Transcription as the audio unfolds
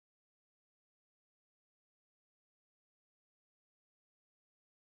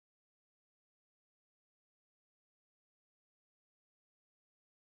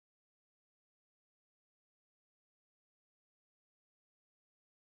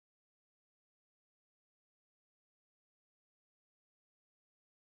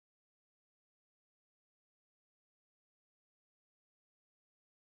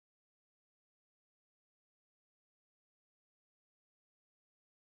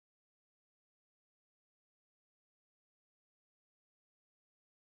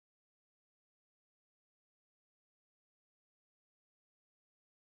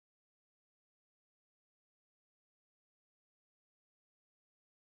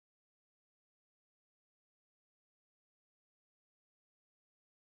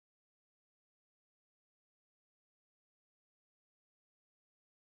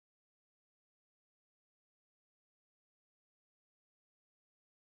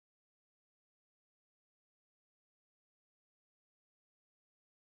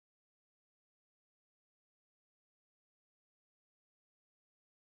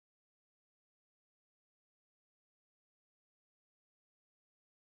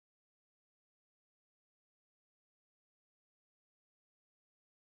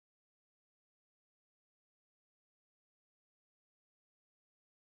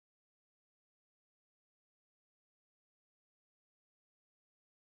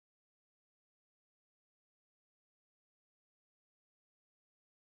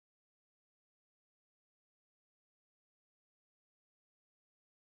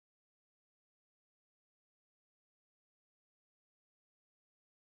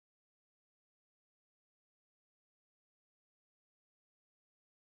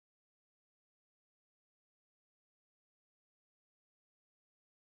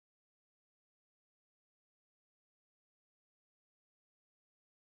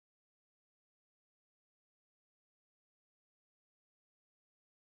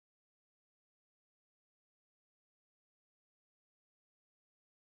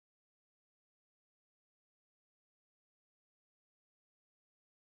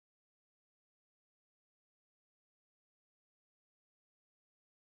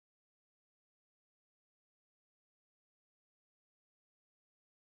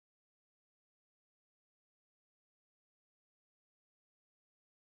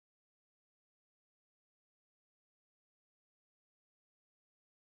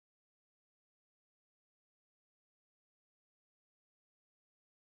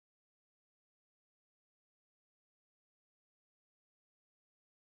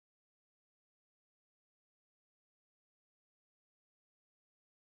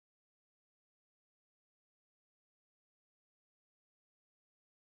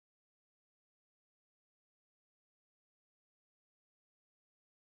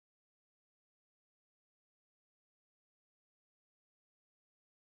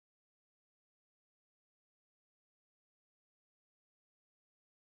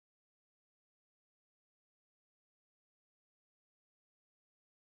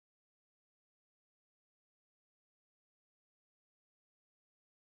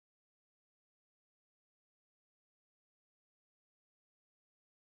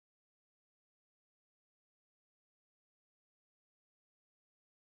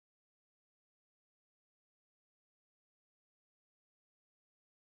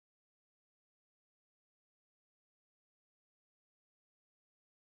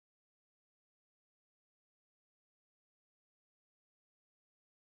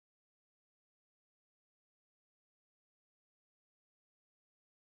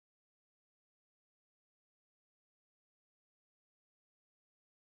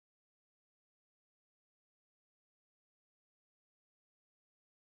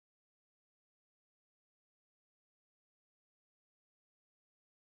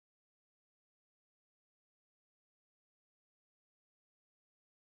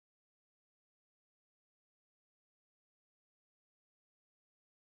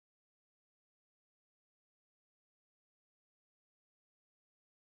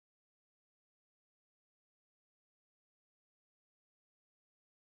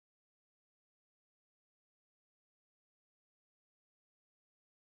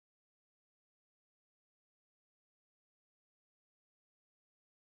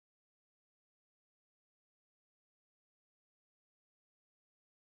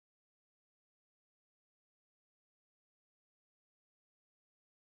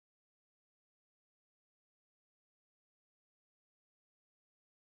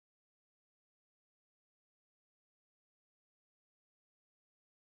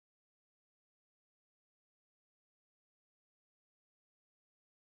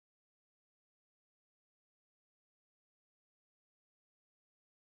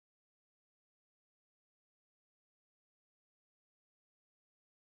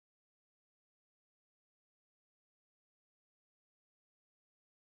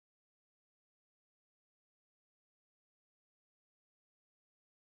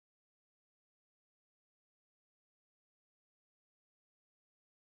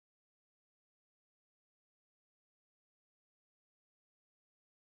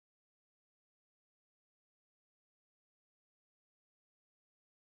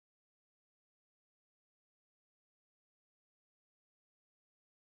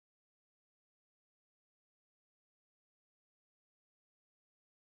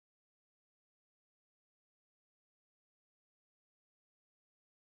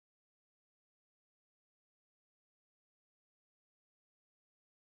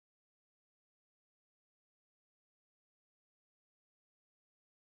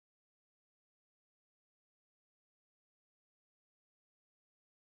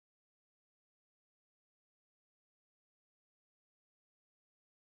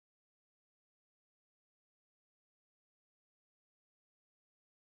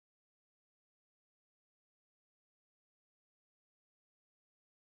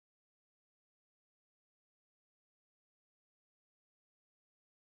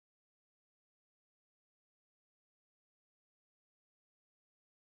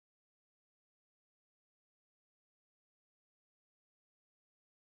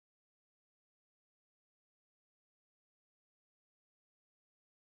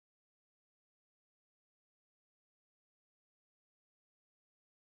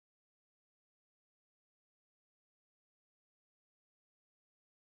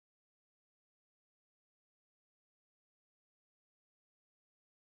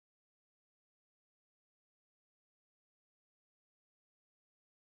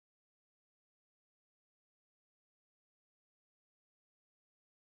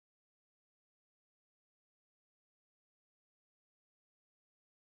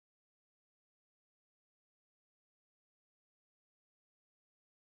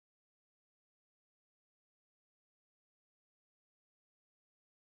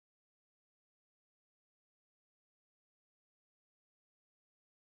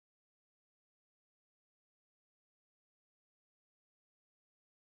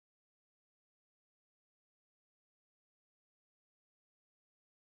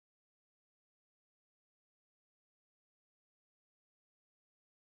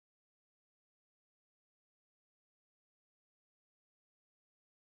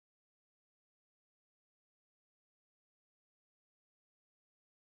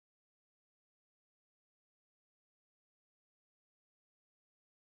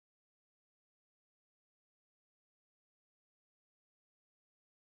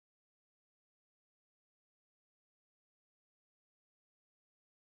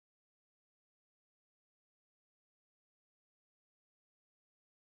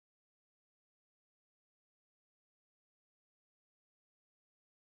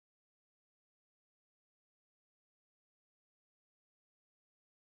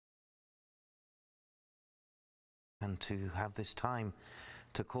and to have this time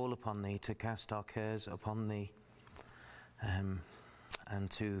to call upon thee, to cast our cares upon thee, and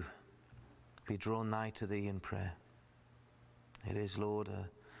to be drawn nigh to thee in prayer. It is, Lord,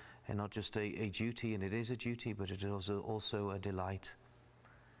 and not just a duty, and it is a duty, but it is also a delight.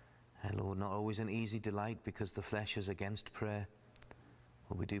 Lord, not always an easy delight, because the flesh is against prayer.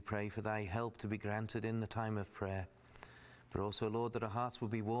 But we do pray for thy help to be granted in the time of prayer. But also, Lord, that our hearts will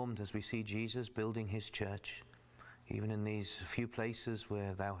be warmed as we see Jesus building his church, even in these few places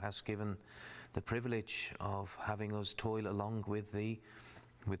where thou hast given the privilege of having us toil along with thee,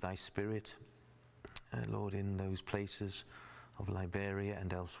 with thy Spirit, Lord, in those places of Liberia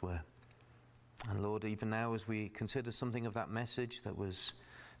and elsewhere. And Lord, even now as we consider something of that message that was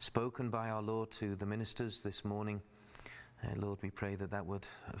spoken by our Lord to the ministers this morning, Lord, we pray that that would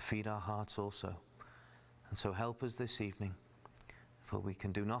feed our hearts also. And so help us this evening, for we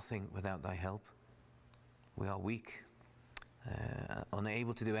can do nothing without thy help. We are weak,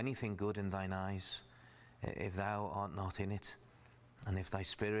 unable to do anything good in thine eyes if thou art not in it, and if thy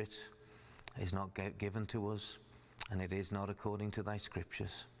Spirit is not given to us, and it is not according to thy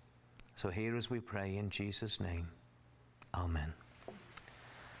scriptures. So hear as we pray in Jesus' name. Amen.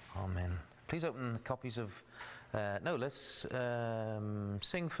 Amen. Please open copies of, let's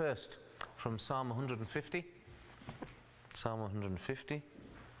sing first from Psalm 150. Psalm 150.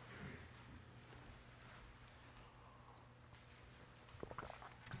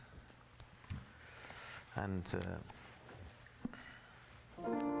 And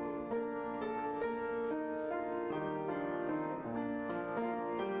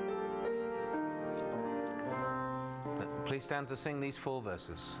please stand to sing these 4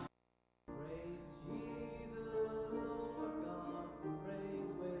 verses.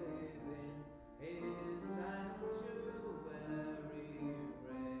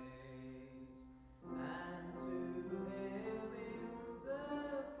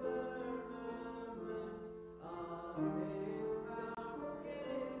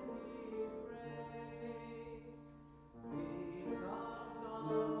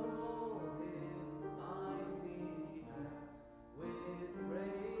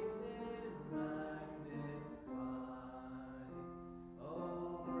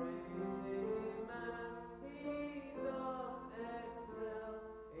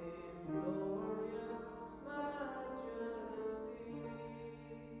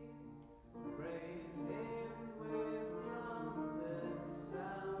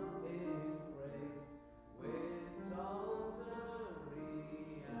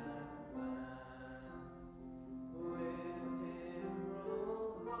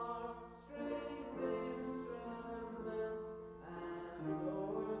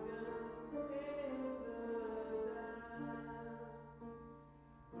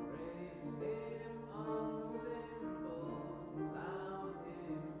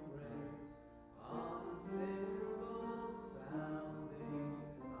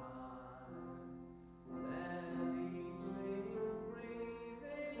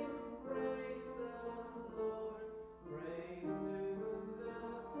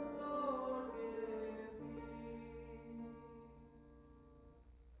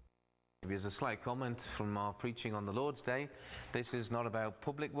 As a slight comment from our preaching on the Lord's Day, this is not about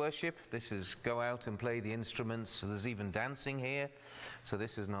public worship. This is go out and play the instruments. There's even dancing here. So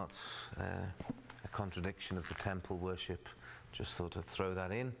this is not a contradiction of the temple worship. Just thought to throw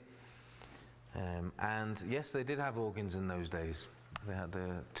that in. And yes, they did have organs in those days. They had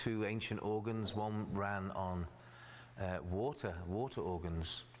the 2 ancient organs. One ran on water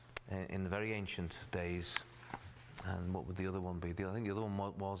organs in the very ancient days. And what would the other one be? I think the other one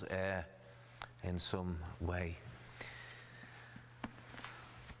was air in some way.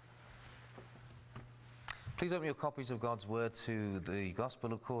 Please open your copies of God's Word to the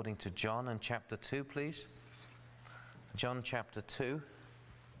Gospel according to John and chapter 2, please. John chapter 2.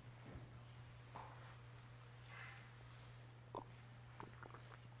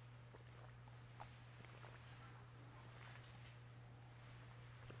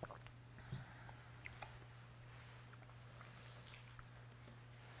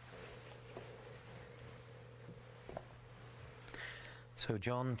 So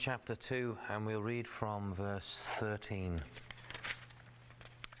John chapter 2, and we'll read from verse 13.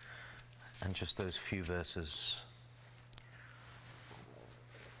 And just those few verses.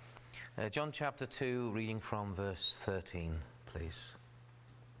 John chapter 2, reading from verse 13, please.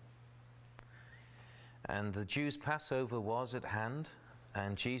 And the Jews' Passover was at hand,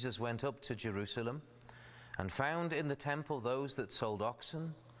 and Jesus went up to Jerusalem, and found in the temple those that sold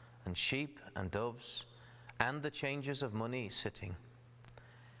oxen, and sheep, and doves, and the changers of money sitting.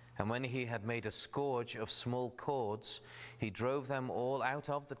 And when he had made a scourge of small cords, he drove them all out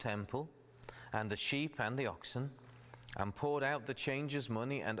of the temple, and the sheep and the oxen, and poured out the changers'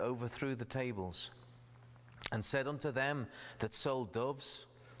 money, and overthrew the tables, and said unto them that sold doves,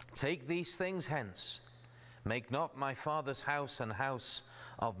 Take these things hence, make not my Father's house an house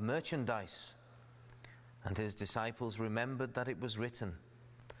of merchandise. And his disciples remembered that it was written,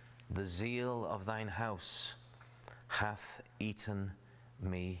 The zeal of thine house hath eaten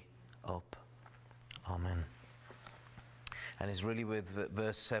me up. Amen. And it's really with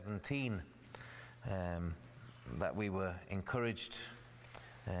verse 17 that we were encouraged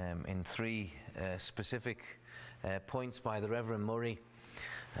in three specific points by the Reverend Murray,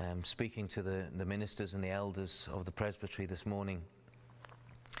 speaking to the ministers and the elders of the presbytery this morning,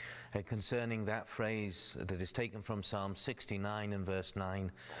 concerning that phrase that is taken from Psalm 69 and verse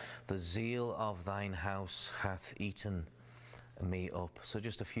 9, The zeal of thine house hath eaten me up. So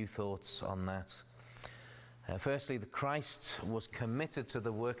just a few thoughts on that. Firstly, the Christ was committed to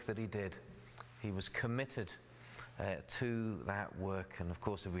the work that he did. He was committed to that work. And of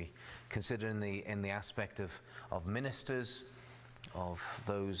course, if we consider in the aspect of ministers, of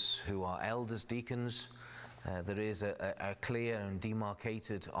those who are elders, deacons, there is a clear and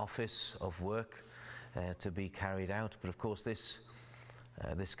demarcated office of work to be carried out. But of course, this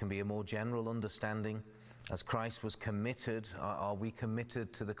can be a more general understanding. As Christ was committed, are we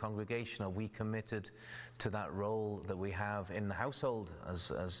committed to the congregation? Are we committed to that role that we have in the household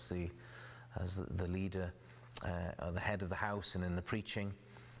as the leader, or the head of the house, and in the preaching,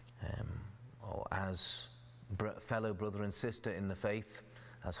 or as fellow brother and sister in the faith,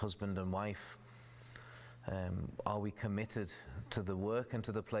 as husband and wife? Are we committed to the work and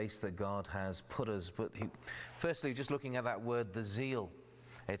to the place that God has put us? But firstly, just looking at that word, the zeal.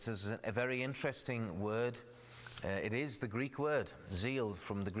 It's a very interesting word. It is the Greek word, zeal,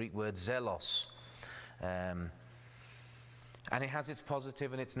 from the Greek word zelos. And it has its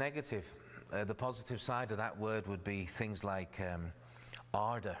positive and its negative. The positive side of that word would be things like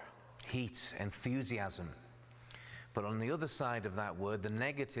ardor, heat, enthusiasm. But on the other side of that word, the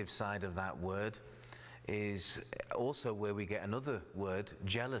negative side of that word, is also where we get another word,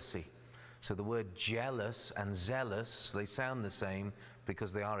 jealousy. So the word jealous and zealous, they sound the same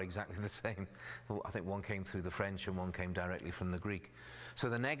because they are exactly the same. I think one came through the French and one came directly from the Greek. So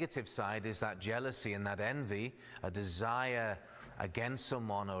the negative side is that jealousy and that envy, a desire against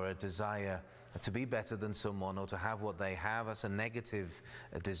someone, or a desire to be better than someone, or to have what they have. That's a negative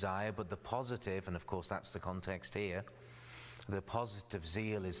desire. But the positive, and of course that's the context here, the positive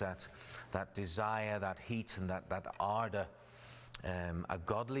zeal is that desire, that heat, and that ardor, a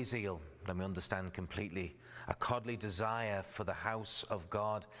godly zeal, let me understand completely. A godly desire for the house of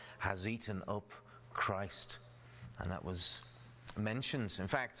God has eaten up Christ. And that was mentioned. In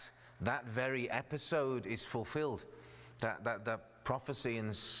fact, that very episode is fulfilled. That prophecy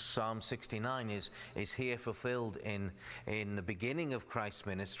in Psalm 69 is here fulfilled in the beginning of Christ's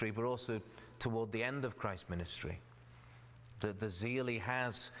ministry, but also toward the end of Christ's ministry. The zeal he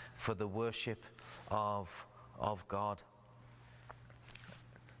has for the worship of God.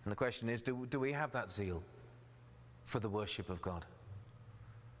 And the question is, do we have that zeal for the worship of God?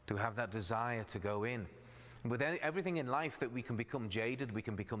 Do we have that desire to go in? With everything in life, that we can become jaded, we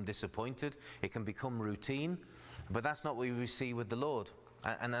can become disappointed, it can become routine, but that's not what we see with the Lord.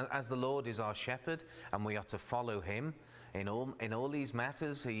 And as the Lord is our shepherd, and we are to follow him in all these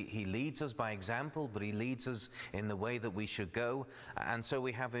matters, he leads us by example, but he leads us in the way that we should go. And so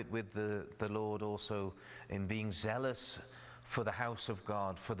we have it with the Lord also in being zealous for the house of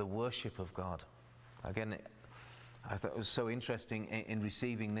God, for the worship of God. Again, I thought it was so interesting in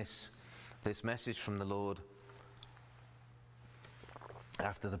receiving this message from the Lord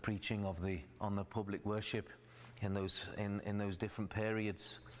after the preaching on the public worship in those different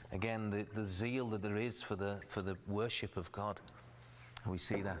periods. Again, the zeal that there is for the worship of God. We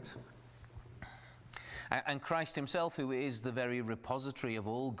see that. And Christ himself, who is the very repository of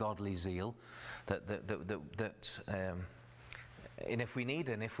all godly zeal, and if we need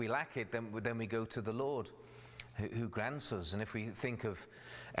it, and if we lack it, then we go to the Lord, who grants us. And if we think of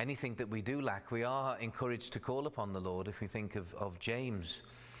anything that we do lack, we are encouraged to call upon the Lord. If we think of James,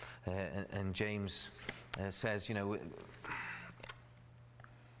 and James says,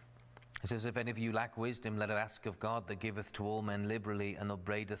 it says, if any of you lack wisdom, let him ask of God, that giveth to all men liberally and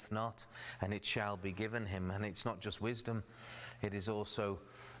upbraideth not, and it shall be given him. And it's not just wisdom, it is also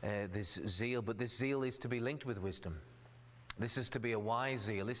this zeal, but this zeal is to be linked with wisdom. This is to be a wise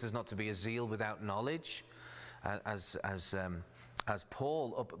zeal. This is not to be a zeal without knowledge, as as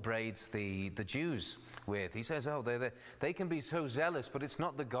Paul upbraids the Jews with. He says, oh, they can be so zealous, but it's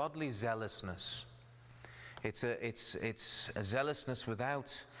not the godly zealousness. It's a zealousness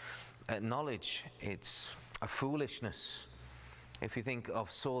without knowledge. It's a foolishness. If you think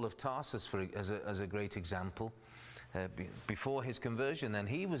of Saul of Tarsus as a great example, before his conversion, then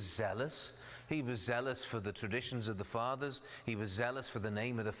he was zealous. He was zealous for the traditions of the fathers. He was zealous for the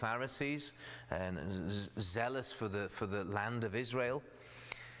name of the Pharisees, and zealous for the land of Israel.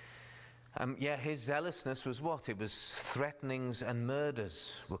 Yeah, his zealousness was what? It was threatenings and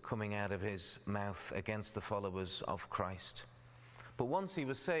murders were coming out of his mouth against the followers of Christ. But once he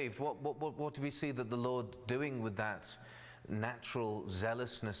was saved, what do we see that the Lord doing with that natural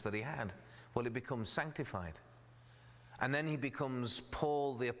zealousness that he had? Well, it becomes sanctified. And then he becomes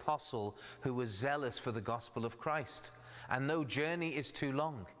Paul the apostle, who was zealous for the gospel of Christ. And no journey is too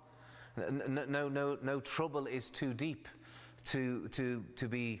long. No trouble is too deep to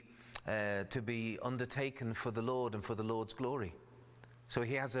be undertaken for the Lord and for the Lord's glory. So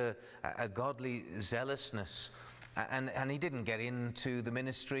he has a godly zealousness. And he didn't get into the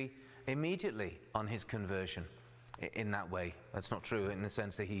ministry immediately on his conversion in that way. That's not true, in the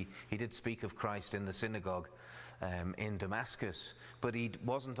sense that he did speak of Christ in the synagogue in Damascus, but he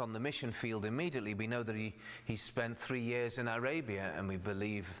wasn't on the mission field immediately. We know that he spent 3 years in Arabia, and we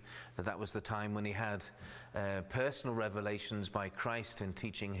believe that that was the time when he had personal revelations by Christ in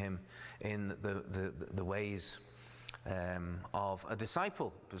teaching him in the ways of a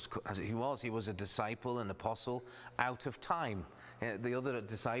disciple. As he was a disciple, an apostle out of time. The other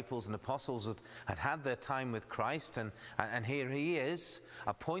disciples and apostles had their time with Christ, and here he is,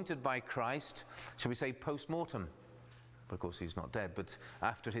 appointed by Christ, shall we say post-mortem. But of course he's not dead, but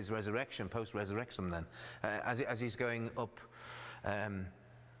after his resurrection, post-resurrection then, as he's going up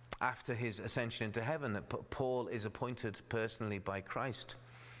after his ascension into heaven, Paul is appointed personally by Christ.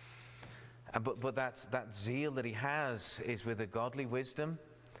 But that zeal that he has is with a godly wisdom,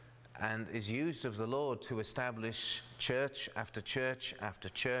 and is used of the Lord to establish church after church after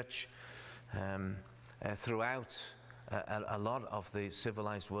church throughout a lot of the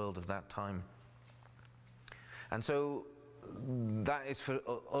civilized world of that time. And so that is for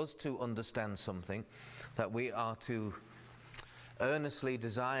us to understand something, that we are to earnestly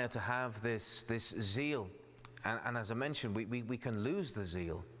desire to have this zeal. And as I mentioned, we can lose the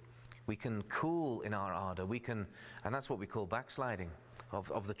zeal. We can cool in our ardor. And that's what we call backsliding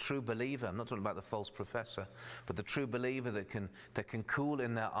of the true believer. I'm not talking about the false professor, but the true believer that can cool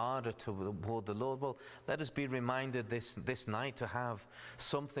in their ardor toward the Lord. Well, let us be reminded this night to have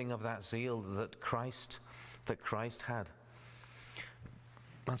something of that zeal that Christ had.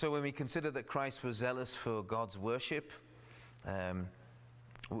 And so when we consider that Christ was zealous for God's worship,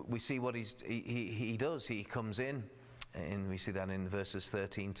 we see what he does. He comes in. And we see that in verses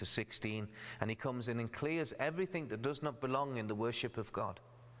 13 to 16. And he comes in and clears everything that does not belong in the worship of God.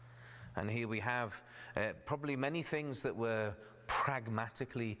 And here we have probably many things that were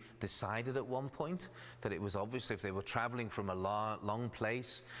pragmatically decided at one point, that it was obvious if they were traveling from a long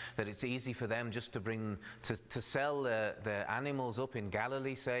place, that it's easy for them just to sell their animals up in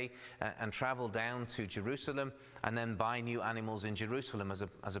Galilee, say, and travel down to Jerusalem and then buy new animals in Jerusalem,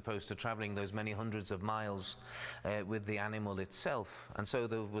 as opposed to traveling those many hundreds of miles with the animal itself. And so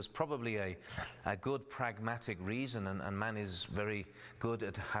there was probably a good pragmatic reason, and man is very good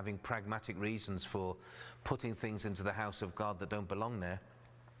at having pragmatic reasons for putting things into the house of God that don't belong there.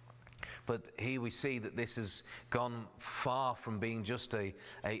 But here we see that this has gone far from being just a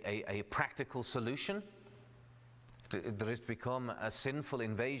practical solution. There has become a sinful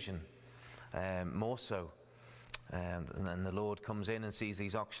invasion, more so. And then the Lord comes in and sees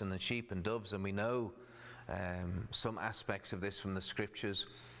these oxen and sheep and doves, and we know some aspects of this from the scriptures,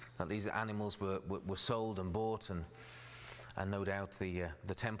 that these animals were sold and bought, and no doubt the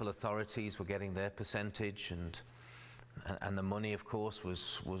temple authorities were getting their percentage, and the money, of course,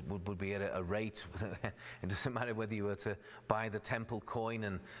 would be at a rate. It doesn't matter whether you were to buy the temple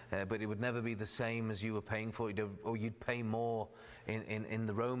coin, but it would never be the same as you were paying for it, or you'd pay more in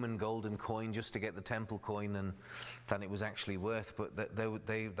the Roman golden coin just to get the temple coin than it was actually worth. But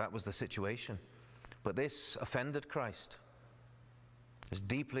that was the situation. But this offended Christ. This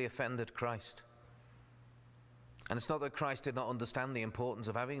deeply offended Christ. And it's not that Christ did not understand the importance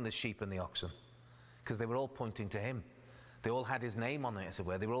of having the sheep and the oxen, because they were all pointing to him. They all had his name on it, as it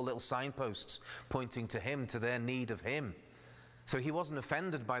were. They were all little signposts pointing to him, to their need of him. So he wasn't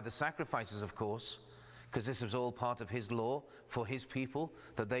offended by the sacrifices, of course, because this was all part of his law for his people,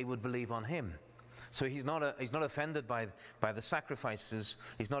 that they would believe on him. So he's not offended by the sacrifices.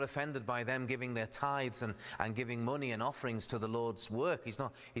 He's not offended by them giving their tithes and giving money and offerings to the Lord's work. He's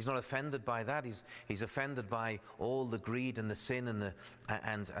not offended by that. He's offended by all the greed and the sin and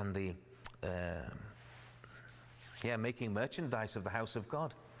the making merchandise of the house of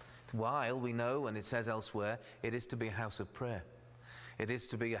God. While we know, and it says elsewhere, it is to be a house of prayer. It is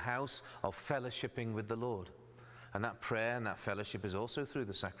to be a house of fellowshipping with the Lord. And that prayer and that fellowship is also through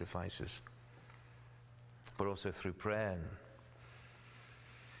the sacrifices, but also through prayer.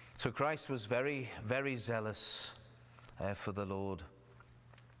 So Christ was very, very zealous for the Lord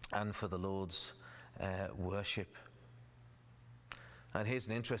and for the Lord's worship. And here's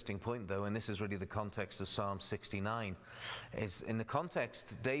an interesting point, though, and this is really the context of Psalm 69. Is in the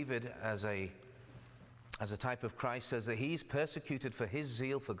context, David, as a type of Christ, says that he's persecuted for his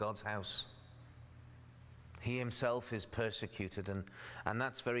zeal for God's house. He himself is persecuted, and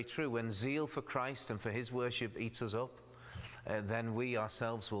that's very true. When zeal for Christ and for his worship eats us up, then we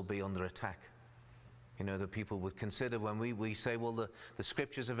ourselves will be under attack. You know, that people would consider when we say, well, the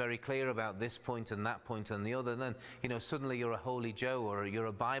scriptures are very clear about this point and that point and the other, and then, you know, suddenly you're a holy Joe, or you're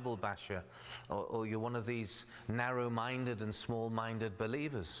a Bible basher, or you're one of these narrow-minded and small-minded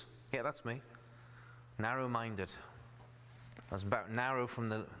believers. Yeah, that's me. Narrow-minded. That's about narrow from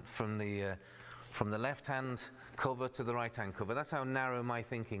the left-hand cover to the right-hand cover. That's how narrow my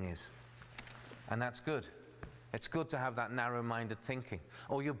thinking is. And that's good. It's good to have that narrow-minded thinking.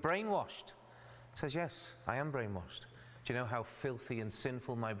 Or you're brainwashed. Says, yes, I am brainwashed. Do you know how filthy and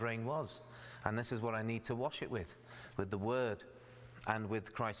sinful my brain was? And this is what I need to wash it with the Word and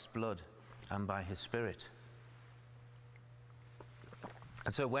with Christ's blood and by His Spirit.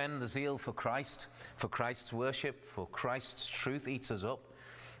 And so when the zeal for Christ, for Christ's worship, for Christ's truth eats us up,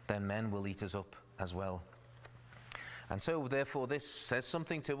 then men will eat us up as well. And so therefore this says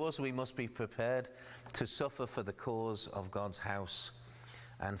something to us. We must be prepared to suffer for the cause of God's house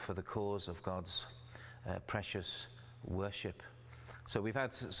and for the cause of God's precious worship. So we've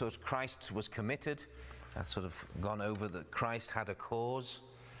had sort of Christ was committed. That's sort of gone over that Christ had a cause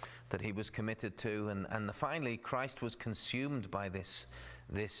that he was committed to, and finally Christ was consumed by this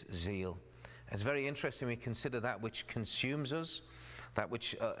zeal. It's very interesting we consider that which consumes us, that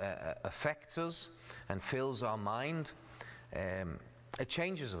which affects us and fills our mind. It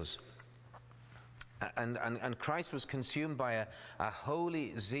changes us. And Christ was consumed by a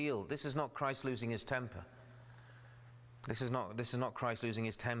holy zeal. This is not Christ losing his temper. This is not Christ losing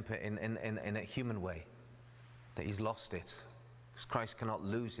his temper in a human way, that he's lost it. Because Christ cannot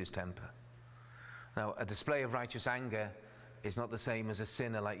lose his temper. Now, a display of righteous anger is not the same as a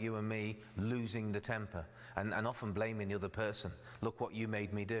sinner like you and me losing the temper and often blaming the other person. Look what you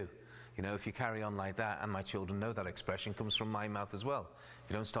made me do. You know, if you carry on like that, and my children know that expression comes from my mouth as well.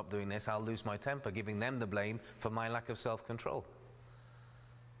 If you don't stop doing this, I'll lose my temper, giving them the blame for my lack of self-control.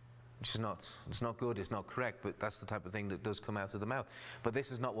 Which is not, it's not good, it's not correct, but that's the type of thing that does come out of the mouth. But this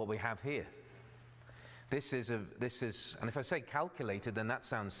is not what we have here. This is, and if I say calculated, then that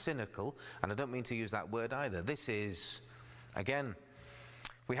sounds cynical, and I don't mean to use that word either. This is, again,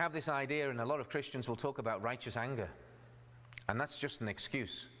 we have this idea, and a lot of Christians will talk about righteous anger. And that's just an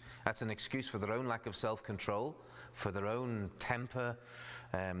excuse. That's an excuse for their own lack of self-control, for their own temper,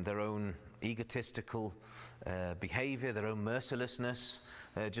 their own egotistical behavior, their own mercilessness,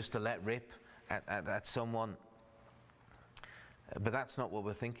 just to let rip at someone. But that's not what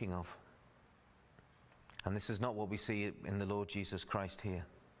we're thinking of. And this is not what we see in the Lord Jesus Christ here.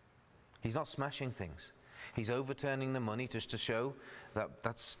 He's not smashing things. He's overturning the money just to show that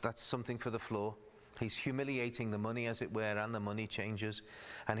that's something for the floor. He's humiliating the money, as it were, and the money changers.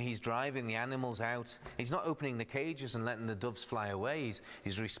 And he's driving the animals out. He's not opening the cages and letting the doves fly away.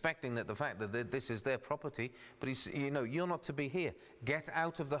 He's respecting the fact that this is their property. But he's, you know, you're not to be here. Get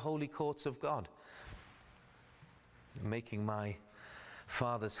out of the holy courts of God. Making my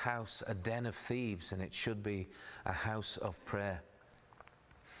Father's house a den of thieves, and it should be a house of prayer.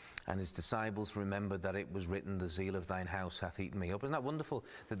 And his disciples remembered that it was written, the zeal of thine house hath eaten me up. Isn't that wonderful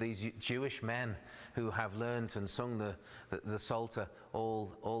that these Jewish men who have learned and sung the Psalter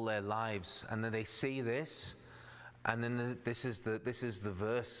all their lives, and then they see this, and then this is the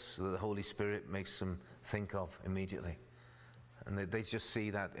verse that the Holy Spirit makes them think of immediately. And they just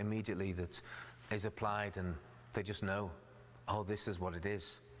see that immediately that is applied, and they just know, oh, this is what it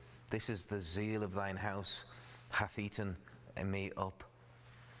is. This is the zeal of thine house hath eaten me up.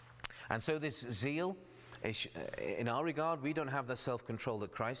 And so this zeal, in our regard, we don't have the self-control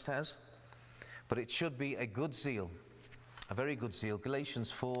that Christ has, but it should be a good zeal, a very good zeal.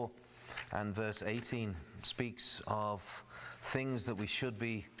 Galatians 4 and verse 18 speaks of things that we should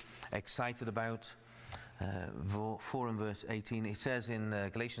be excited about 4 and verse 18. It says in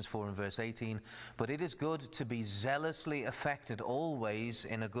Galatians 4 and verse 18, "But it is good to be zealously affected always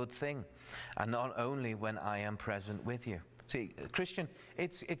in a good thing, and not only when I am present with you." See, Christian,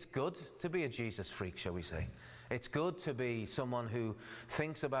 it's good to be a Jesus freak, shall we say. It's good to be someone who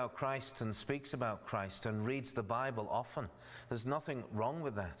thinks about Christ and speaks about Christ and reads the Bible often. There's nothing wrong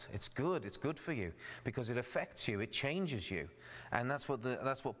with that. It's good for you because it affects you, it changes you. And that's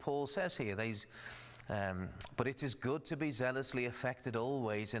what Paul says here. But it is good to be zealously affected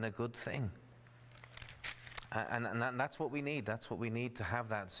always in a good thing. And that's what we need. That's what we need, to have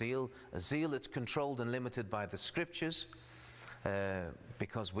that zeal. A zeal that's controlled and limited by the Scriptures,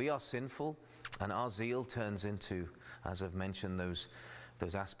 because we are sinful, and our zeal turns into, as I've mentioned,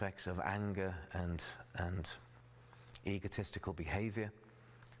 those aspects of anger and egotistical behavior.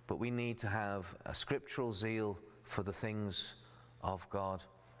 But we need to have a scriptural zeal for the things of God,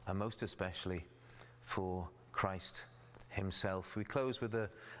 and most especially for Christ himself. We close with a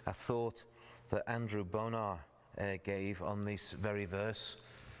thought that Andrew Bonar gave on this very verse,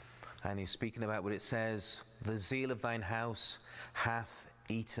 and he's speaking about what it says, "The zeal of thine house hath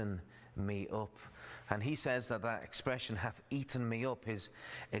eaten me up." And he says that expression, "hath eaten me up," is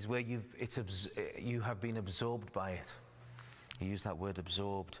where you have been absorbed by it. He used that word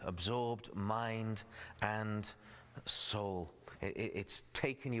absorbed mind and soul. It's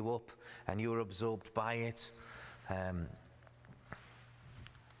taken you up and you're absorbed by it.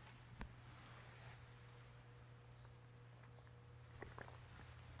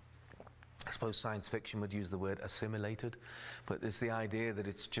 I suppose science fiction would use the word assimilated, but it's the idea that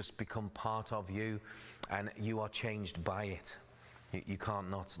it's just become part of you and you are changed by it. You can't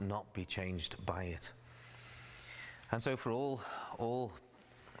not be changed by it. And so for all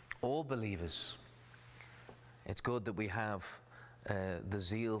believers, it's good that we have the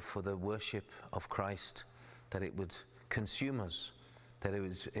zeal for the worship of Christ, that it would consume us,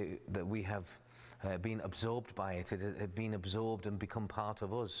 that we have been absorbed by it. It had been absorbed and become part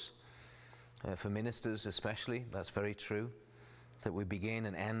of us. For ministers especially, that's very true, that we begin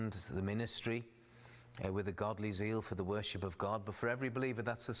and end the ministry with a godly zeal for the worship of God. But for every believer,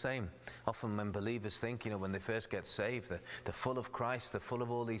 that's the same. Often when believers think, when they first get saved, they're full of Christ, they're full of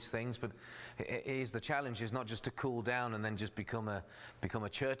all these things. But the challenge is not just to cool down and then just become a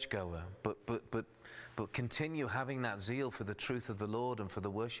churchgoer, but continue having that zeal for the truth of the Lord and for the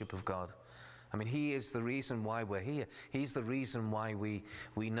worship of God. I mean, he is the reason why we're here. He's the reason why we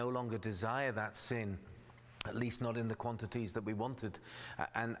no longer desire that sin, at least not in the quantities that we wanted,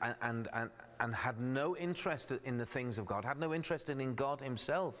 and had no interest in the things of God, had no interest in God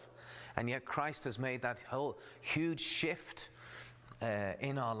himself. And yet Christ has made that whole huge shift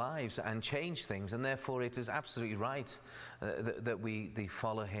in our lives and changed things. And therefore it is absolutely right that we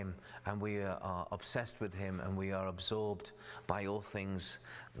follow him, and we are obsessed with him, and we are absorbed by all things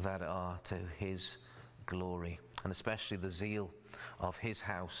that are to his glory, and especially the zeal of his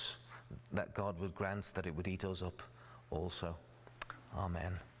house, that God would grant that it would eat us up also.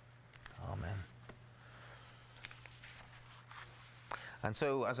 Amen. Amen. And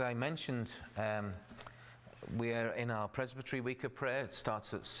so, as I mentioned, we are in our Presbytery week of prayer. It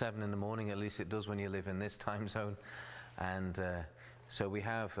starts at 7 in the morning, at least it does when you live in this time zone. And so we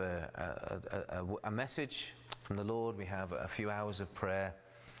have a message from the Lord, we have a few hours of prayer,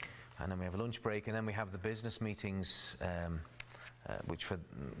 and then we have a lunch break, and then we have the business meetings, which for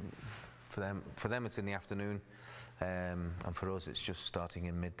them it's in the afternoon, and for us it's just starting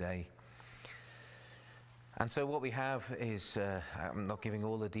in midday. And so what we have is, I'm not giving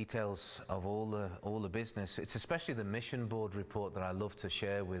all the details of all the business. It's especially the mission board report that I love to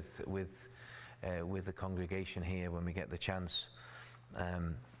share with the congregation here when we get the chance.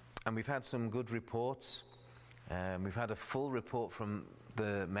 And we've had some good reports. We've had a full report from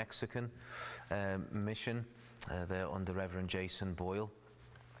the Mexican mission. They're under Reverend Jason Boyle.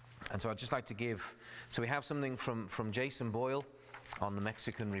 And so I'd just like to give, so we have something from Jason Boyle on the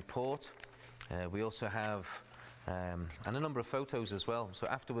Mexican report. We also have and a number of photos as well. So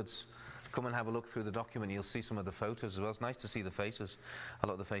afterwards, come and have a look through the document. You'll see some of the photos as well. It's nice to see the faces. A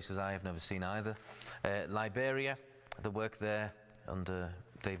lot of the faces I have never seen either. Liberia, the work there under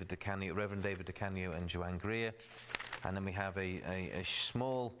David DeCanio, Reverend David DeCanio and Joanne Greer. And then we have a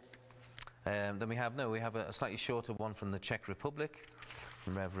small, then we have a slightly shorter one from the Czech Republic,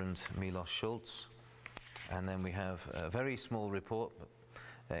 from Reverend Milos Schultz. And then we have a very small report,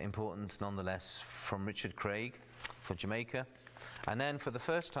 important nonetheless, from Richard Craig for Jamaica. And then for the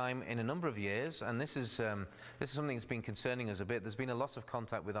first time in a number of years, and this is something that's been concerning us a bit, there's been a loss of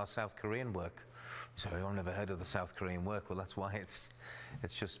contact with our South Korean work. So I've never heard of the South Korean work. Well, that's why it's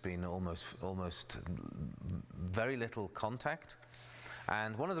just been almost very little contact.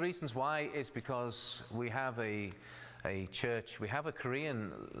 And one of the reasons why is because we have a church, we have a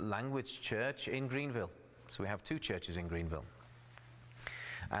Korean language church in Greenville. So we have 2 churches in Greenville.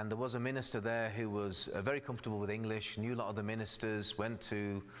 And there was a minister there who was very comfortable with English, knew a lot of the ministers, went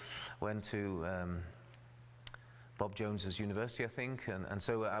to Bob Jones's university, I think, and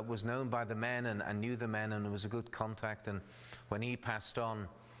so I was known by the men and knew the men, and there was a good contact. And when he passed on,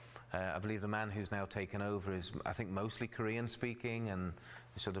 I believe the man who's now taken over is, I think, mostly Korean speaking, and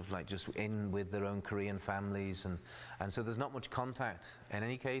sort of like just in with their own Korean families, and so there's not much contact in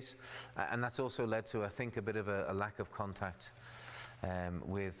any case, and that's also led to, I think, a bit of a lack of contact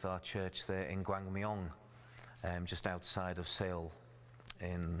with our church there in Gwangmyeong, just outside of Seoul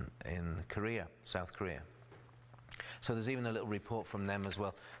in Korea, South Korea. So there's even a little report from them as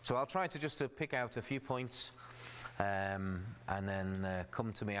well. So I'll try to just pick out a few points and then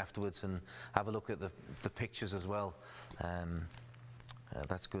come to me afterwards and have a look at the pictures as well.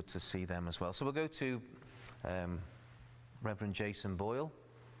 That's good to see them as well. So we'll go to Reverend Jason Boyle.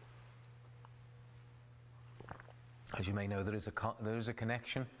 As you may know, there is a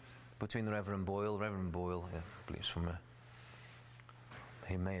connection between the Reverend Boyle. Reverend Boyle, I believe,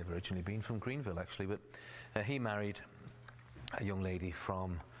 he may have originally been from Greenville, actually, but he married a young lady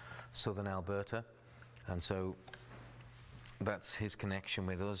from southern Alberta, and so that's his connection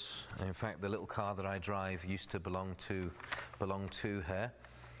with us. And in fact, the little car that I drive used to belong to her.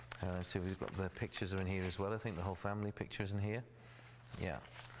 So we've got the pictures are in here as well. I think the whole family pictures in here. Yeah.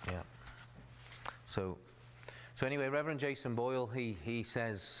 So anyway, Reverend Jason Boyle, he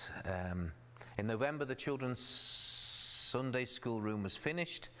says, in November the children's Sunday school room was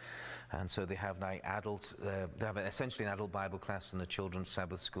finished, and so they have now they have essentially an adult Bible class and a children's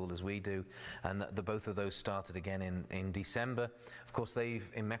Sabbath school as we do, and both of those started again in December. Of course,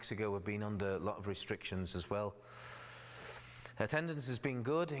 in Mexico have been under a lot of restrictions as well. Attendance has been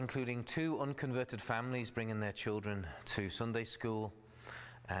good, including 2 unconverted families bringing their children to Sunday school,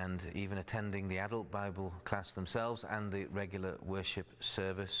 and even attending the adult Bible class themselves and the regular worship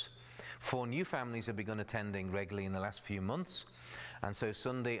service. 4 new families have begun attending regularly in the last few months, and so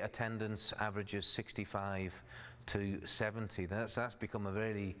Sunday attendance averages 65 to 70. That's become a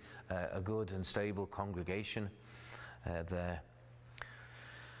very a good and stable congregation there.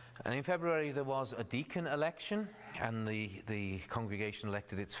 And in February there was a deacon election, and the congregation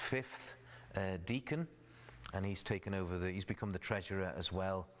elected its 5th deacon. And he's taken over he's become the treasurer as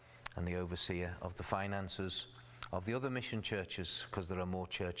well, and the overseer of the finances of the other mission churches, because there are more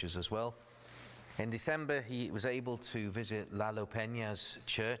churches as well. In December, he was able to visit Lalo Peña's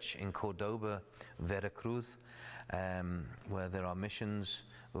church in Cordoba, Veracruz, where there are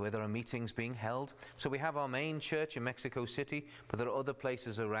meetings being held. So we have our main church in Mexico City, but there are other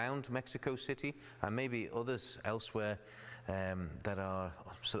places around Mexico City, and maybe others elsewhere that are,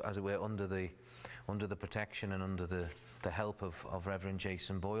 so as it were, under the protection and under the help of Reverend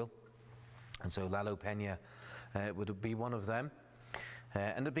Jason Boyle. And so Lalo Peña would be one of them.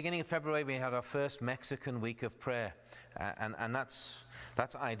 And at the beginning of February, we had our first Mexican week of prayer, and that's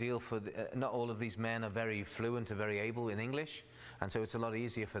ideal for not all of these men are very fluent or very able in English, and so it's a lot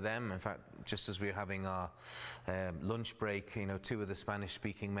easier for them. In fact, just as we were having our lunch break, 2 of the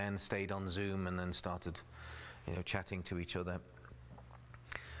Spanish-speaking men stayed on Zoom and then started, chatting to each other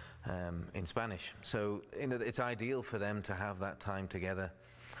in Spanish. So it's ideal for them to have that time together.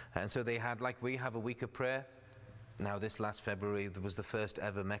 And so they had, like we have a week of prayer. Now this last February, there was the first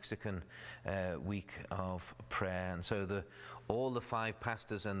ever Mexican week of prayer. And so all the 5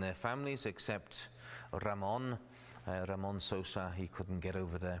 pastors and their families, except Ramon Sosa, he couldn't get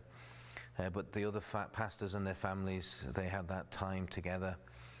over there. But the other pastors and their families, they had that time together,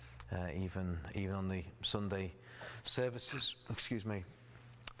 even on the Sunday services. Excuse me.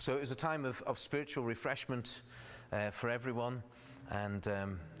 So it was a time of spiritual refreshment for everyone.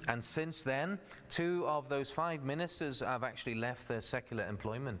 And since then, 2 of those 5 ministers have actually left their secular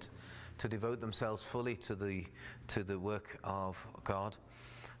employment to devote themselves fully to the work of God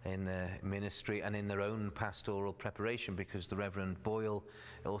in their ministry and in their own pastoral preparation, because the Reverend Boyle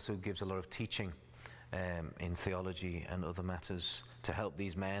also gives a lot of teaching in theology and other matters to help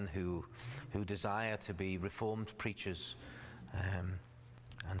these men who desire to be Reformed preachers.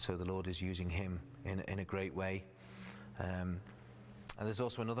 And so the Lord is using him in a great way. And there's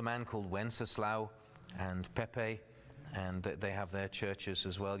also another man called Wenceslao and Pepe, and they have their churches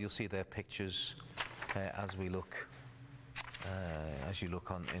as well. You'll see their pictures as we look. as you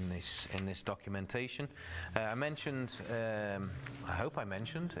look on in this documentation. I mentioned, I hope I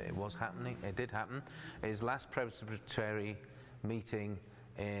mentioned, it was happening, it did happen, his last Presbyterian meeting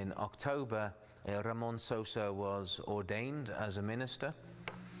in October. Ramon Sosa was ordained as a minister,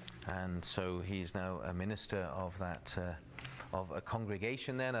 and so he's now a minister of that of a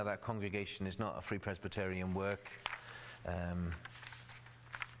congregation there. Now that congregation is not a Free Presbyterian work,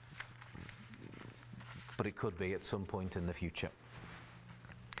 but it could be at some point in the future.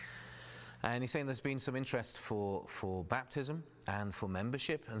 And he's saying there's been some interest for baptism and for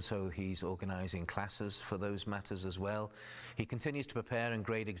membership, and so he's organising classes for those matters as well. He continues to prepare and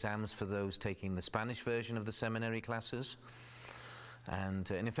grade exams for those taking the Spanish version of the seminary classes. And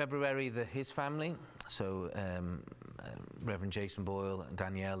in February, his family, so Reverend Jason Boyle,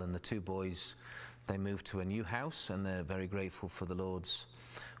 Danielle, and the two boys, they moved to a new house, and they're very grateful for the Lord's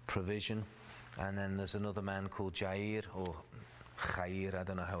provision. And then there's another man called Jair, or Jair, I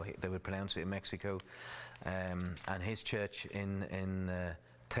don't know how they would pronounce it in Mexico, and his church in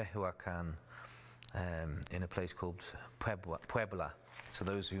Tehuacan, in a place called Puebla. So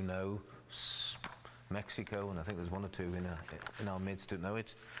those who know Mexico, and I think there's one or two in our midst that know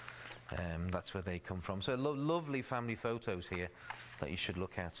it, that's where they come from. So lovely family photos here that you should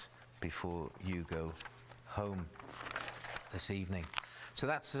look at before you go home this evening. So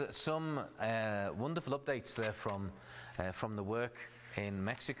that's some wonderful updates there from the work in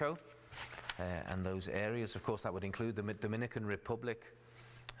Mexico and those areas. Of course, that would include the Dominican Republic.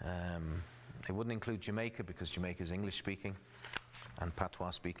 It wouldn't include Jamaica because Jamaica is English speaking and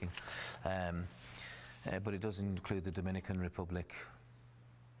Patois speaking, but it does include the Dominican Republic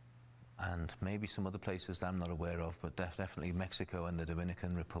and maybe some other places that I'm not aware of, but definitely Mexico and the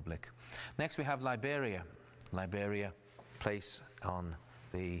Dominican Republic. Next we have Liberia. Liberia, place on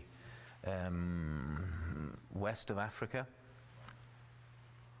the west of Africa.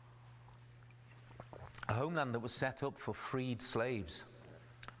 A homeland that was set up for freed slaves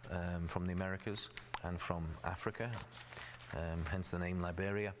from the Americas and from Africa, hence the name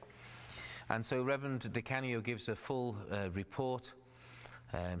Liberia. And so Reverend DeCanio gives a full report.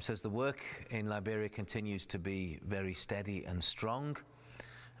 Says the work in Liberia continues to be very steady and strong.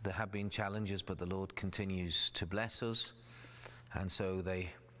 There have been challenges, but the Lord continues to bless us. And so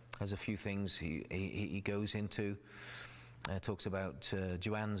there's a few things he goes into. Talks about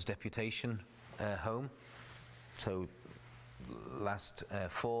Joanne's deputation home. So last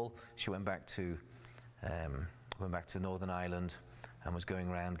fall, she went back to Northern Ireland and was going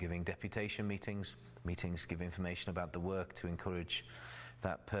around giving deputation meetings, give information about the work to encourage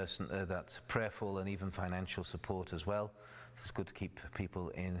that person, that prayerful and even financial support as well. It's good to keep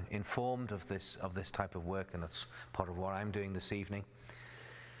people informed of this type of work, and that's part of what I'm doing this evening.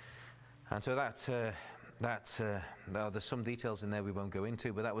 And so there's some details in there we won't go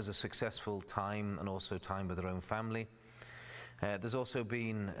into, but that was a successful time, and also time with their own family. There's also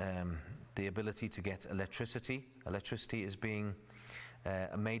been the ability to get electricity. Electricity is being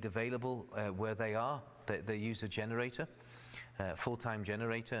made available where they are. They use a generator, full-time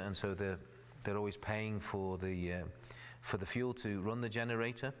generator, and so they're always paying for the fuel to run the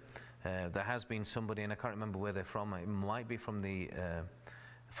generator. There has been somebody, and I can't remember where they're from. It might be from the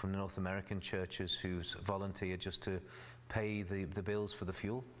North American churches who's volunteered just to pay the bills for the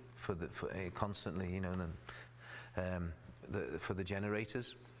fuel constantly, you know, and for the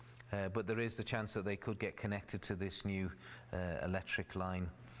generators. But there is the chance that they could get connected to this new electric line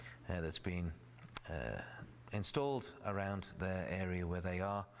that's been installed around their area where they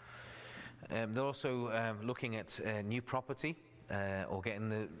are. They're also looking at new property, or getting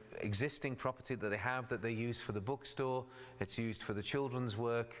the existing property that they have that they use for the bookstore. It's used for the children's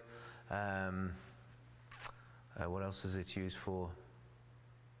work. What else is it used for?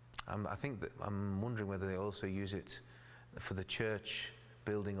 I'm wondering whether they also use it for the church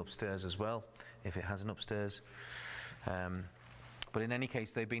building upstairs as well, if it has an upstairs. But in any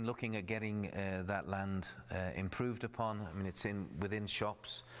case, they've been looking at getting that land improved upon. I mean, it's within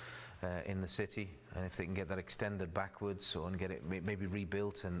shops in the city, and if they can get that extended backwards or get it maybe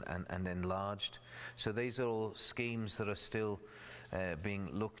rebuilt and enlarged. So these are all schemes that are still being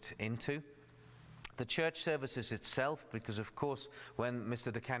looked into. The church services itself, because of course when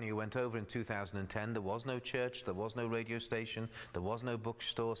Mr. DeCanio went over in 2010, there was no church, there was no radio station, there was no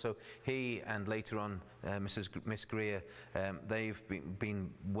bookstore. So he, and later on Miss Greer, they've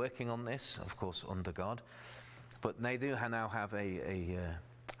been working on this, of course under God. But they do now have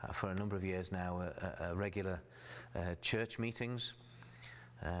for a number of years now, a regular church meetings,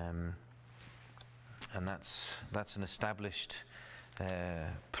 and that's an established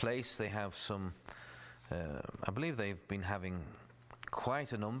place. They have some I believe they've been having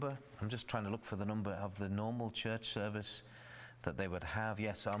quite a number. I'm just trying to look for the number of the normal church service that they would have.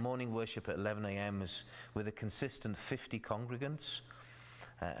 Yes, our morning worship at 11 a.m. is with a consistent 50 congregants,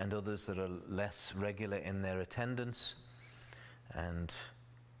 and others that are less regular in their attendance. And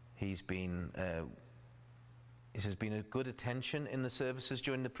he's been there's been a good attention in the services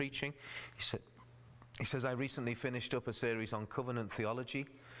during the preaching. He says, I recently finished up a series on covenant theology,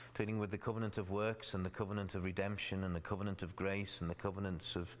 dealing with the covenant of works and the covenant of redemption and the covenant of grace and the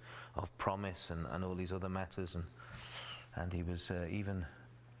covenants of promise and all these other matters. And he was even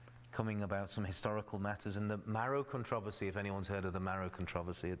coming about some historical matters and the Marrow controversy. If anyone's heard of the Marrow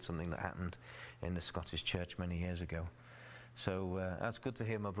controversy, it's something that happened in the Scottish church many years ago. So that's good to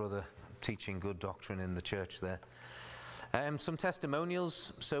hear my brother teaching good doctrine in the church there. Some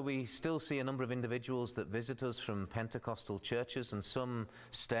testimonials. So we still see a number of individuals that visit us from Pentecostal churches, and some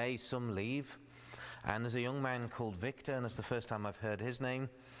stay, some leave. And there's a young man called Victor, and it's the first time I've heard his name.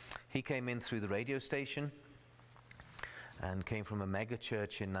 He came in through the radio station and came from a mega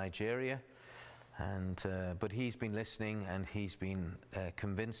church in Nigeria. And but he's been listening, and he's been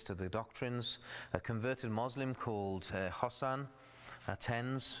convinced of the doctrines. A converted Muslim called Hassan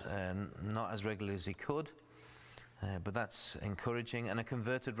attends, not as regularly as he could, but that's encouraging. And a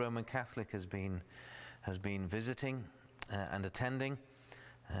converted Roman Catholic has been visiting and attending,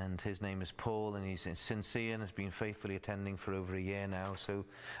 and his name is Paul, and he's sincere and has been faithfully attending for over a year now. So,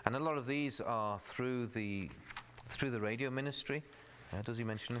 and a lot of these are through the radio ministry. Does he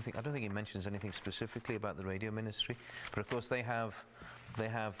mention anything? I don't think he mentions anything specifically about the radio ministry, but of course they have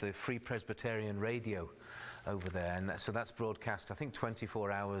the Free Presbyterian radio over there, and so that's broadcast, I think,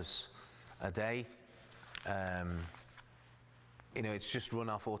 24 hours a day. You know, it's just run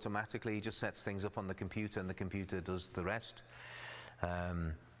off automatically. He just sets things up on the computer, and the computer does the rest.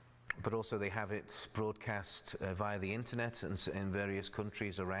 But also they have it broadcast via the internet and in various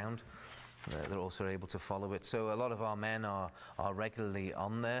countries around. They're also able to follow it. So a lot of our men are regularly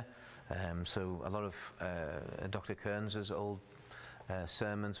on there. So a lot of Dr. Kearns's old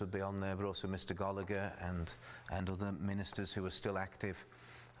sermons would be on there, but also Mr. Gallagher and other ministers who are still active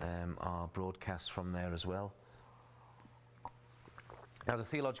are broadcast from there as well. Now, the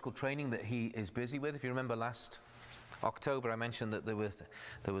theological training that he is busy with, if you remember last October I mentioned that there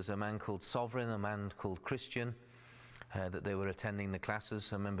was a man called Sovereign, a man called Christian, that they were attending the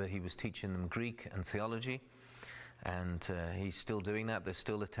classes. I remember he was teaching them Greek and theology, and he's still doing that. They're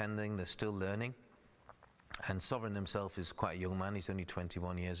still attending, they're still learning. And Sovereign himself is quite a young man. He's only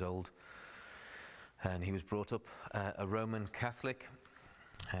 21 years old, and he was brought up a Roman Catholic,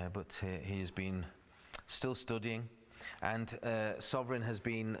 but he has been still studying. And Sovereign has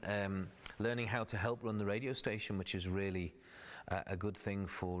been learning how to help run the radio station, which is really a good thing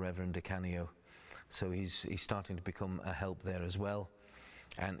for Reverend Decanio. So he's starting to become a help there as well.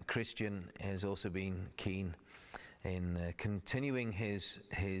 And Christian has also been keen in continuing his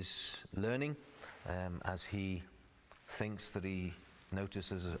learning, as he thinks that he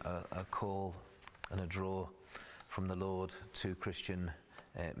notices a call and a draw from the Lord to Christian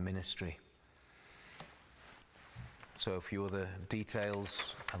ministry. So a few other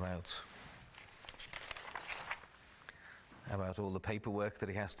details about all the paperwork that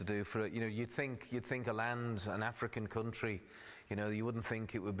he has to do for it. You know, you'd think an African country, you know, you wouldn't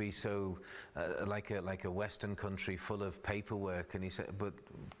think it would be so like a Western country full of paperwork. And he said, but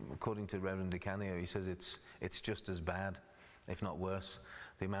according to Reverend Decanio, he says it's just as bad, if not worse,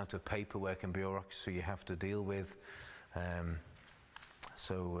 the amount of paperwork and bureaucracy you have to deal with.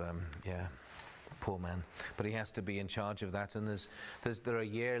 Yeah, poor man. But he has to be in charge of that, and there are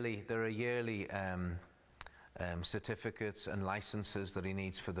yearly certificates and licenses that he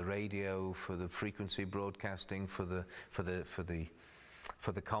needs for the radio, for the frequency broadcasting, for the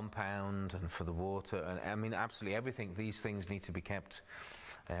compound, and for the water. And I mean, absolutely everything. These things need to be kept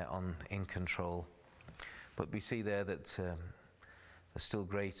in control. But we see there that there's still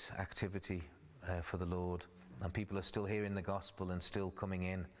great activity for the Lord, and people are still hearing the gospel and still coming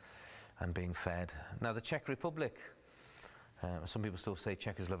in and being fed. Now, the Czech Republic. Some people still say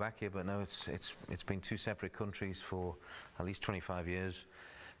Czechoslovakia, but no, it's been two separate countries for at least 25 years.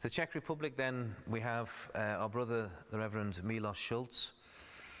 The Czech Republic, then, we have our brother, the Reverend Milos Schultz.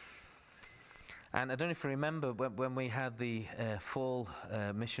 And I don't know if you remember when we had the fall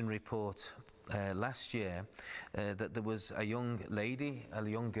mission report last year, that there was a young lady, a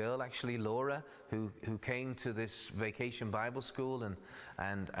young girl actually, Laura, who came to this vacation Bible school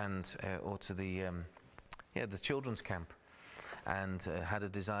or to the children's camp, and had a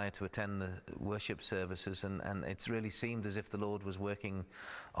desire to attend the worship services, and it's really seemed as if the Lord was working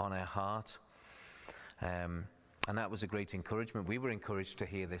on her heart. And that was a great encouragement. We were encouraged to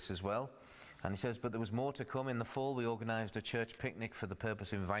hear this as well. And he says, but there was more to come. In the fall, we organised a church picnic for the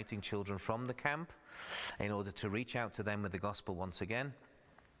purpose of inviting children from the camp in order to reach out to them with the gospel once again.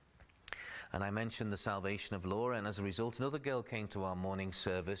 And I mentioned the salvation of Laura, and as a result, another girl came to our morning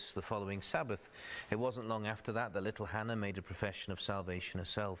service the following Sabbath. It wasn't long after that little Hannah made a profession of salvation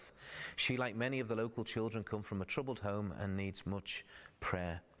herself. She, like many of the local children, come from a troubled home and needs much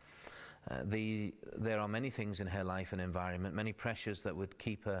prayer. There are many things in her life and environment, many pressures that would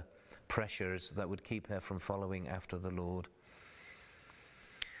keep her from following after the Lord.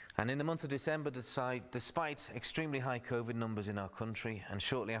 And in the month of December, despite extremely high COVID numbers in our country, and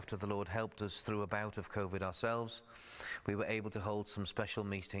shortly after the Lord helped us through a bout of COVID ourselves, we were able to hold some special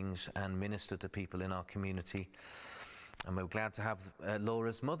meetings and minister to people in our community. And we're glad to have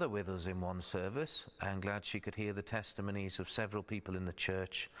Laura's mother with us in one service, and glad she could hear the testimonies of several people in the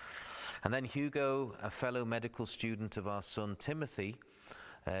church. And then Hugo, a fellow medical student of our son Timothy,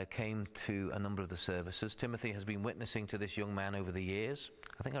 came to a number of the services. Timothy has been witnessing to this young man over the years.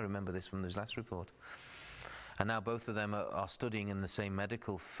 I think I remember this from his last report. And now both of them are studying in the same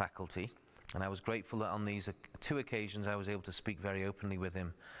medical faculty. And I was grateful that on these two occasions I was able to speak very openly with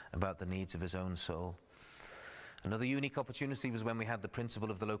him about the needs of his own soul. Another unique opportunity was when we had the principal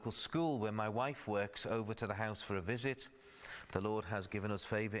of the local school where my wife works over to the house for a visit. The Lord has given us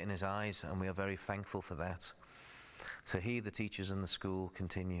favour in his eyes, and we are very thankful for that. So he, the teachers and the school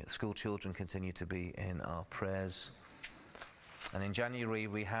children continue to be in our prayers. And in January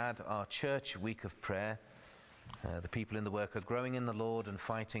we had our church week of prayer. The people in the work are growing in the Lord and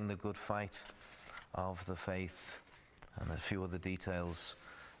fighting the good fight of the faith. And a few other details,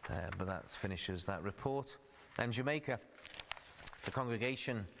 but that finishes that report. And Jamaica, the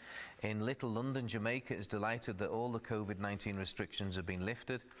congregation in Little London, Jamaica, is delighted that all the COVID-19 restrictions have been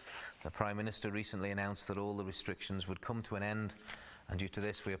lifted. The Prime Minister recently announced that all the restrictions would come to an end, and due to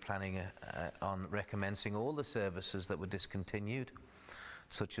this we are planning on recommencing all the services that were discontinued,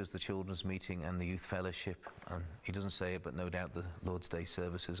 such as the children's meeting and the youth fellowship. And he doesn't say it, but no doubt the Lord's Day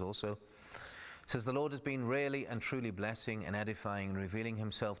services also. It says, the Lord has been really and truly blessing and edifying and revealing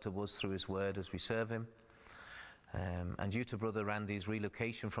himself to us through his word as we serve him. And due to Brother Randy's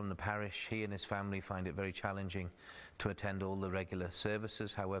relocation from the parish, he and his family find it very challenging to attend all the regular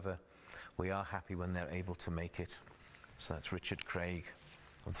services. However, we are happy when they're able to make it. So that's Richard Craig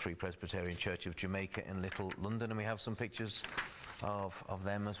of the Free Presbyterian Church of Jamaica in Little London, and we have some pictures of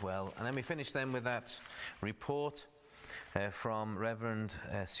them as well. And then we finish then with that report from Reverend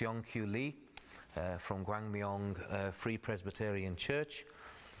Seong Kyu Lee from Gwangmyeong Free Presbyterian Church.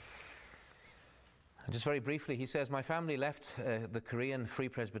 And just very briefly, he says, my family left the Korean Free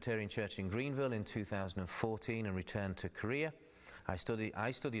Presbyterian Church in Greenville in 2014 and returned to Korea. I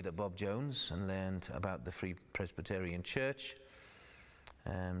studied at Bob Jones and learned about the Free Presbyterian Church.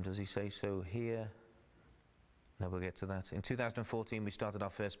 Does he say so here? No, we'll get to that. In 2014, we started our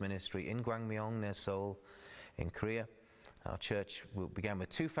first ministry in Gwangmyeong, near Seoul, in Korea. Our church began with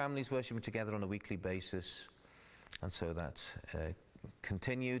 2 families worshiping together on a weekly basis, and so that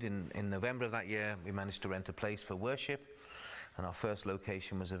continued. In November of that year, we managed to rent a place for worship, and our first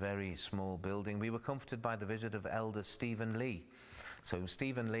location was a very small building. We were comforted by the visit of Elder Stephen Lee. So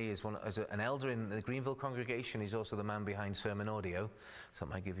Stephen Lee is an elder in the Greenville congregation. He's also the man behind Sermon Audio, so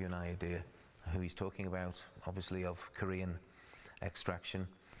that might give you an idea who he's talking about, obviously of Korean extraction.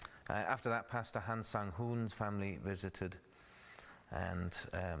 After that, Pastor Han Sang-hoon's family visited, and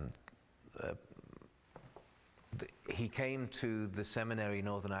he came to the seminary in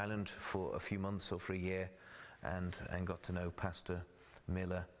Northern Ireland for a few months or for a year, and got to know Pastor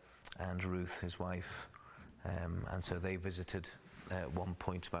Miller and Ruth, his wife, and so they visited at one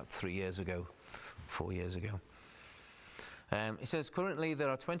point about 4 years ago. It says currently there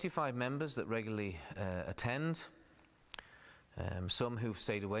are 25 members that regularly attend, some who've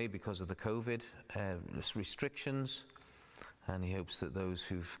stayed away because of the COVID restrictions, and he hopes that those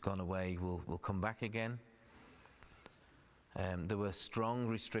who've gone away will come back again. There were strong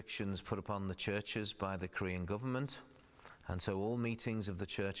restrictions put upon the churches by the Korean government, and so all meetings of the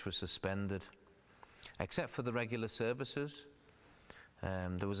church were suspended, except for the regular services.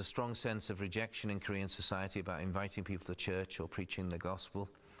 There was a strong sense of rejection in Korean society about inviting people to church or preaching the gospel.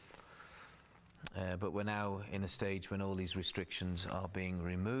 But we're now in a stage when all these restrictions are being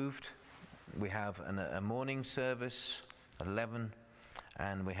removed. We have a morning service at 11,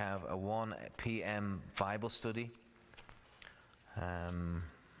 and we have a 1 p.m. Bible study. And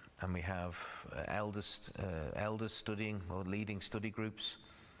we have elders studying or leading study groups,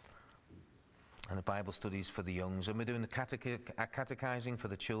 and the Bible studies for the youngs. And we're doing the catechizing for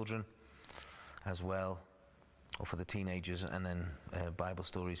the children. as well, or for the teenagers, and then Bible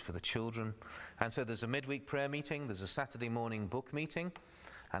stories for the children. And so there's a midweek prayer meeting, there's a Saturday morning book meeting,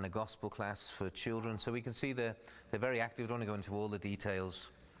 and a gospel class for children. So we can see they're very active. I don't want to go into all the details.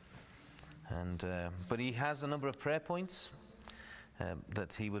 And but he has a number of prayer points,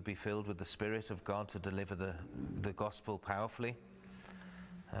 that he would be filled with the Spirit of God to deliver the gospel powerfully,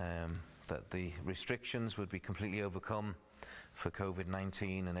 that the restrictions would be completely overcome for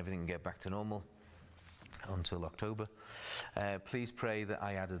COVID-19 and everything can get back to normal until October. Please pray that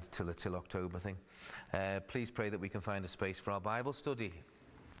I added till October thing. Please pray that we can find a space for our Bible study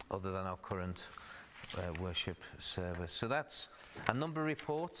other than our current worship service. So that's a number of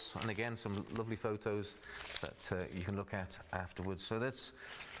reports, and again some lovely photos that you can look at afterwards. So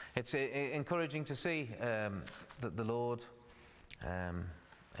it's encouraging to see that the Lord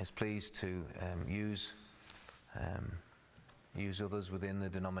is pleased to use others within the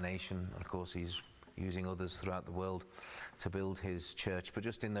denomination. Of course, he's using others throughout the world to build his church, but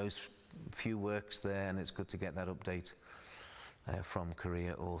just in those few works there, and it's good to get that update from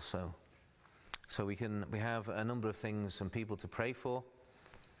Korea also. So we have a number of things and people to pray for.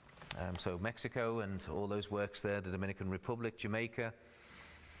 So Mexico and all those works there, the Dominican Republic, Jamaica,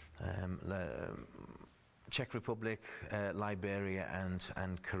 Czech Republic, Liberia,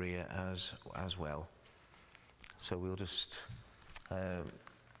 and Korea as well. So we'll just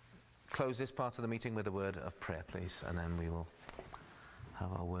close this part of the meeting with a word of prayer, please, and then we will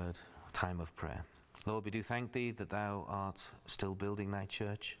have our time of prayer. Lord, we do thank thee that thou art still building thy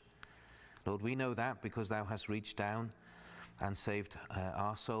church. Lord, we know that because thou hast reached down and saved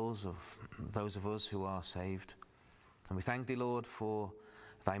our souls, of those of us who are saved. And we thank thee, Lord, for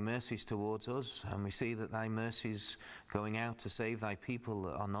thy mercies towards us, and we see that thy mercies going out to save thy people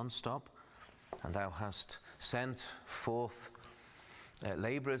are non-stop, and thou hast sent forth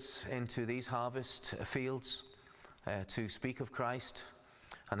labourers into these harvest fields to speak of Christ,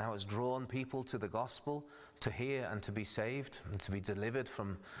 and thou hast drawn people to the gospel to hear and to be saved and to be delivered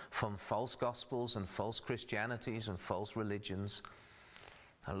from false gospels and false Christianities and false religions.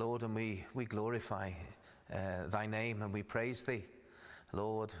 And Lord, and we glorify thy name, and we praise thee,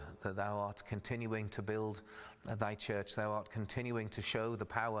 Lord, that thou art continuing to build thy church. Thou art continuing to show the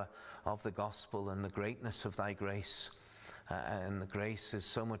power of the gospel and the greatness of thy grace. And the grace is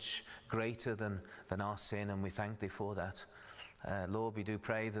so much greater than our sin, and we thank thee for that. Lord, we do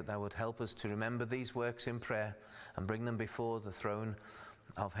pray that thou would help us to remember these works in prayer and bring them before the throne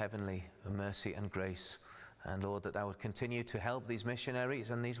of heavenly mercy and grace. And Lord, that thou would continue to help these missionaries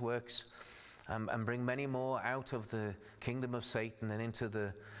and these works, and bring many more out of the kingdom of Satan and into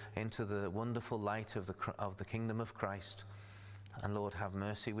the wonderful light of the kingdom of Christ. And Lord, have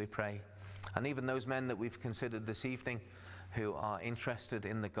mercy, we pray. And even those men that we've considered this evening who are interested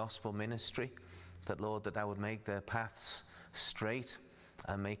in the gospel ministry, that Lord, that thou would make their paths straight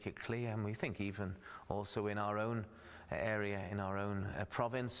and make it clear. And we think even also in our own area, in our own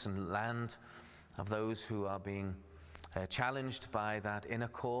province and land, of those who are being challenged by that inner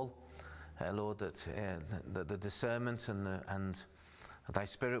call, Lord, that the discernment and thy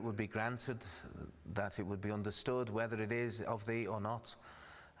Spirit would be granted, that it would be understood whether it is of thee or not.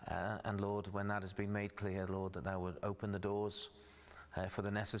 And Lord, when that has been made clear, Lord, that thou would open the doors for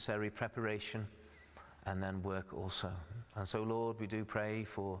the necessary preparation and then work also. And so, Lord, we do pray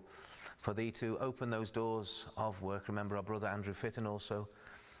for thee to open those doors of work. Remember our brother Andrew Fitton also,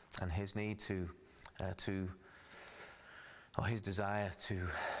 and his need or his desire to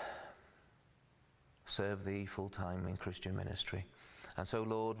serve thee full-time in Christian ministry. And so,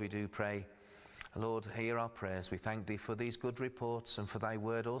 Lord, we do pray, Lord, hear our prayers. We thank thee for these good reports and for thy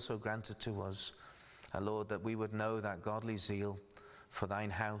word also granted to us. And Lord, that we would know that godly zeal for thine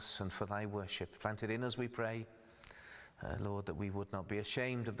house and for thy worship planted in us, we pray. Lord, that we would not be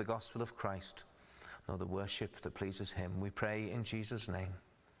ashamed of the gospel of Christ, nor the worship that pleases him. We pray in Jesus' name.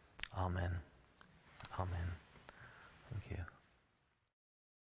 Amen. Amen. Thank you.